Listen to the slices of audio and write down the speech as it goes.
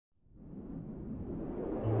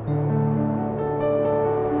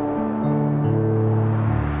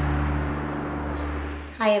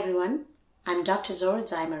Hi everyone, I'm Dr.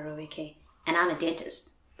 Zorodzai Maroveke and I'm a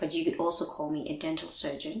dentist, but you could also call me a dental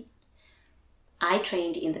surgeon. I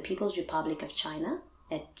trained in the People's Republic of China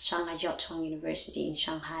at Shanghai Jiao Tong University in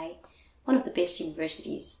Shanghai, one of the best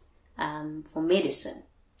universities for medicine.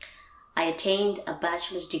 I attained a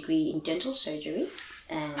bachelor's degree in dental surgery,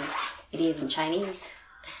 and it is in Chinese.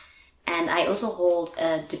 And I also hold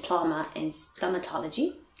a diploma in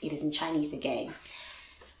stomatology. It is in Chinese again.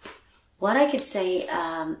 What I could say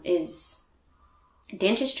is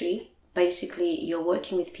dentistry, basically you're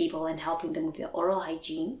working with people and helping them with their oral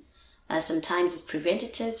hygiene. Sometimes it's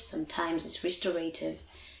preventative, sometimes it's restorative,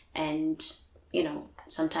 and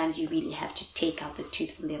sometimes you really have to take out the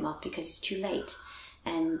tooth from their mouth because it's too late,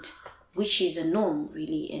 and which is a norm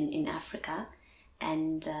really in Africa.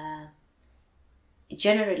 And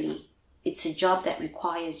generally it's a job that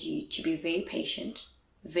requires you to be very patient,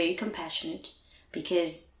 very compassionate,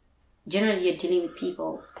 because generally you're dealing with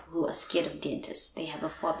people who are scared of dentists. They have a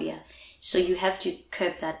phobia. So you have to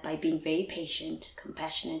curb that by being very patient,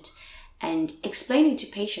 compassionate, and explaining to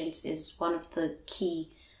patients is one of the key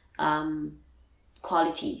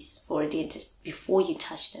qualities for a dentist. Before you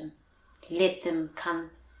touch them, let them come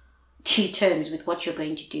to terms with what you're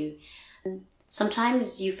going to do.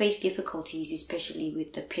 Sometimes you face difficulties, especially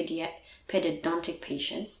with the periodontic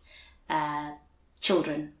patients.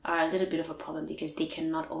 Children are a little bit of a problem because they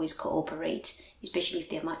cannot always cooperate, especially if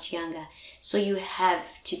they're much younger. So you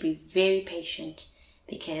have to be very patient,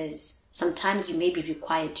 because sometimes you may be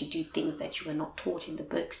required to do things that you were not taught in the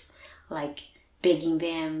books, like begging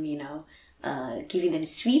them, giving them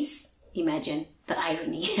sweets. Imagine the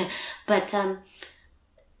irony. But on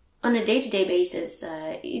a day-to-day basis,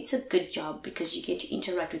 it's a good job because you get to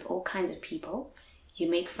interact with all kinds of people. You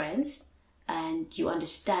make friends and you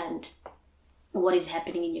understand what is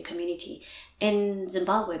happening in your community. In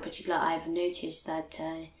Zimbabwe in particular, I've noticed that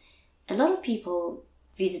a lot of people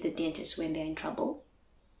visit the dentist when they're in trouble.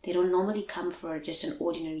 They don't normally come for just an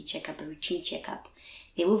ordinary checkup, a routine checkup.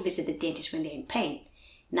 They will visit the dentist when they're in pain.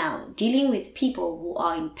 Now, dealing with people who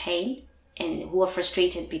are in pain and who are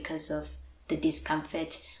frustrated because of the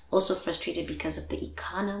discomfort, also frustrated because of the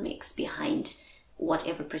economics behind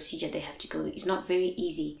whatever procedure they have to go, is not very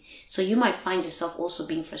easy. So you might find yourself also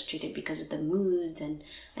being frustrated because of the moods and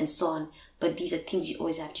so on. But these are things you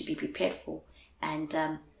always have to be prepared for. And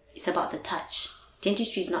it's about the touch.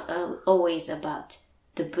 Dentistry is not always about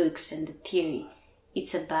the books and the theory.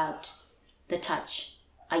 It's about the touch.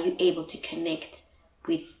 Are you able to connect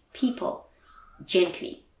with people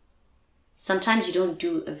gently? Sometimes you don't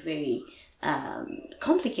do a very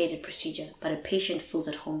complicated procedure, but a patient feels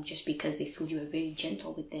at home just because they feel you are very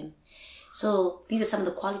gentle with them. So these are some of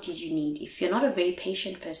the qualities you need. If you're not a very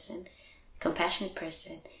patient person, compassionate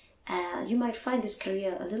person, you might find this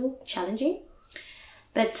career a little challenging.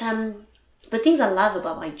 But the things I love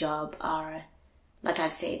about my job are, like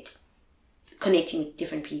I've said, connecting with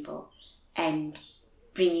different people and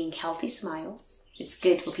bringing healthy smiles. It's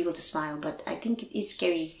good for people to smile, but I think it is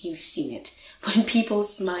scary. You've seen it when people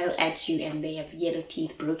smile at you and they have yellow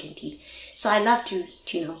teeth, broken teeth. So I love to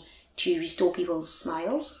restore people's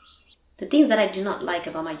smiles. The things that I do not like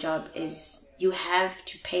about my job is you have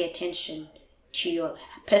to pay attention to your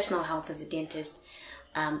personal health as a dentist,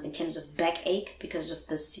 in terms of backache because of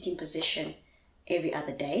the sitting position every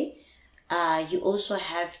other day. You also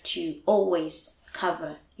have to always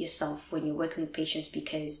cover yourself when you're working with patients,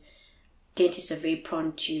 because dentists are very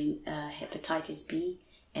prone to hepatitis B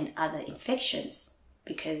and other infections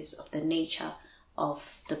because of the nature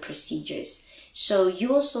of the procedures. So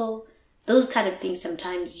you also, those kind of things,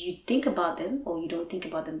 sometimes you think about them or you don't think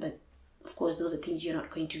about them, but of course those are things you're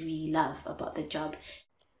not going to really love about the job.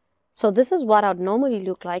 So this is what I would normally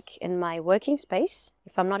look like in my working space.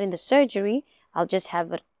 If I'm not in the surgery, I'll just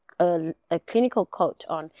have a clinical coat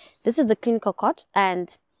on. This is the clinical coat,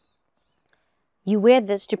 and you wear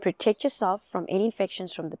this to protect yourself from any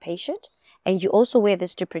infections from the patient, and you also wear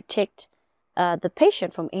this to protect the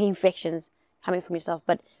patient from any infections coming from yourself.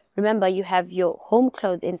 But remember, you have your home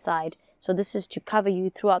clothes inside, so this is to cover you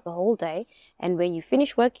throughout the whole day. And when you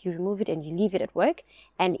finish work, you remove it and you leave it at work,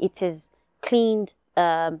 and it is cleaned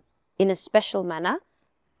in a special manner,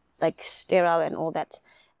 like sterile and all that.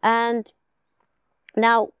 And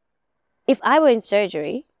now, if I were in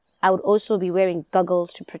surgery, I would also be wearing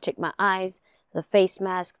goggles to protect my eyes, the face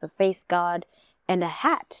mask, the face guard, and a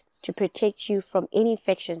hat to protect you from any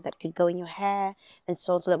infections that could go in your hair and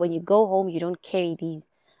so on, so that when you go home, you don't carry these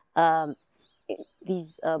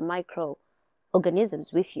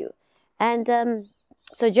microorganisms with you. And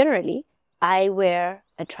so generally, I wear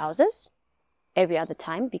a trousers every other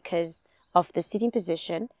time because of the sitting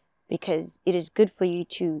position, because it is good for you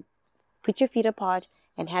to put your feet apart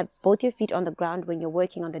and have both your feet on the ground when you're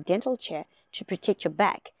working on the dental chair to protect your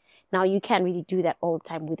back. Now, you can't really do that all the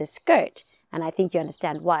time with a skirt, and I think you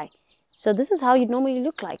understand why. So this is how you normally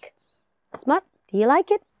look like. Smart? Do you like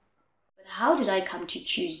it? But how did I come to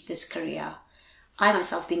choose this career? I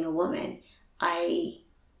myself, being a woman, I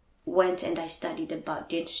went and I studied about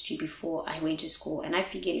dentistry before I went to school, and I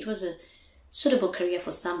figured it was a suitable career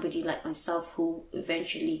for somebody like myself who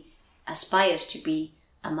eventually aspires to be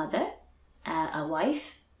a mother, a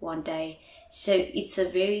wife one day. So it's a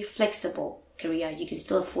very flexible career. You can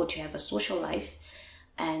still afford to have a social life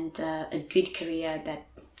and a good career that,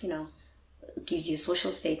 you know, gives you a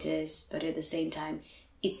social status, but at the same time,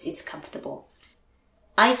 it's comfortable.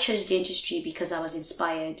 I chose dentistry because I was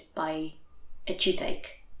inspired by a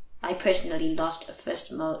toothache. I personally lost a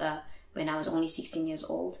first molar when I was only 16 years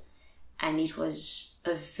old, and it was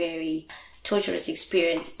a very torturous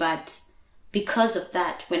experience. But because of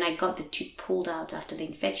that, when I got the tooth pulled out after the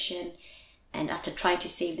infection and after trying to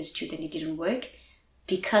save this tooth and it didn't work,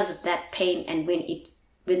 because of that pain, and when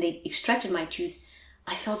they extracted my tooth,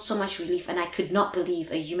 I felt so much relief, and I could not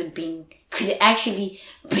believe a human being could actually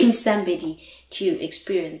bring somebody to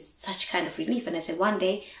experience such kind of relief. And I said, one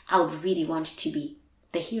day I would really want to be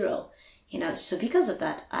the hero, you know. So because of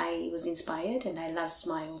that, I was inspired, and I love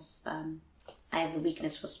smiles. I have a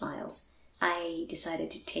weakness for smiles. I decided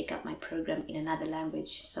to take up my program in another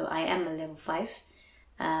language. So I am a level 5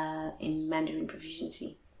 in Mandarin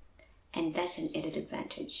proficiency, and that's an added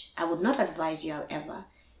advantage. I would not advise you, however,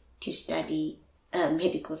 to study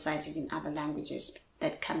medical sciences in other languages.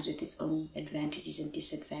 That comes with its own advantages and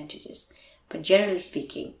disadvantages. But generally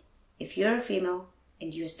speaking, if you're a female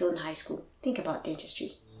and you're still in high school, think about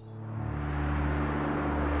dentistry.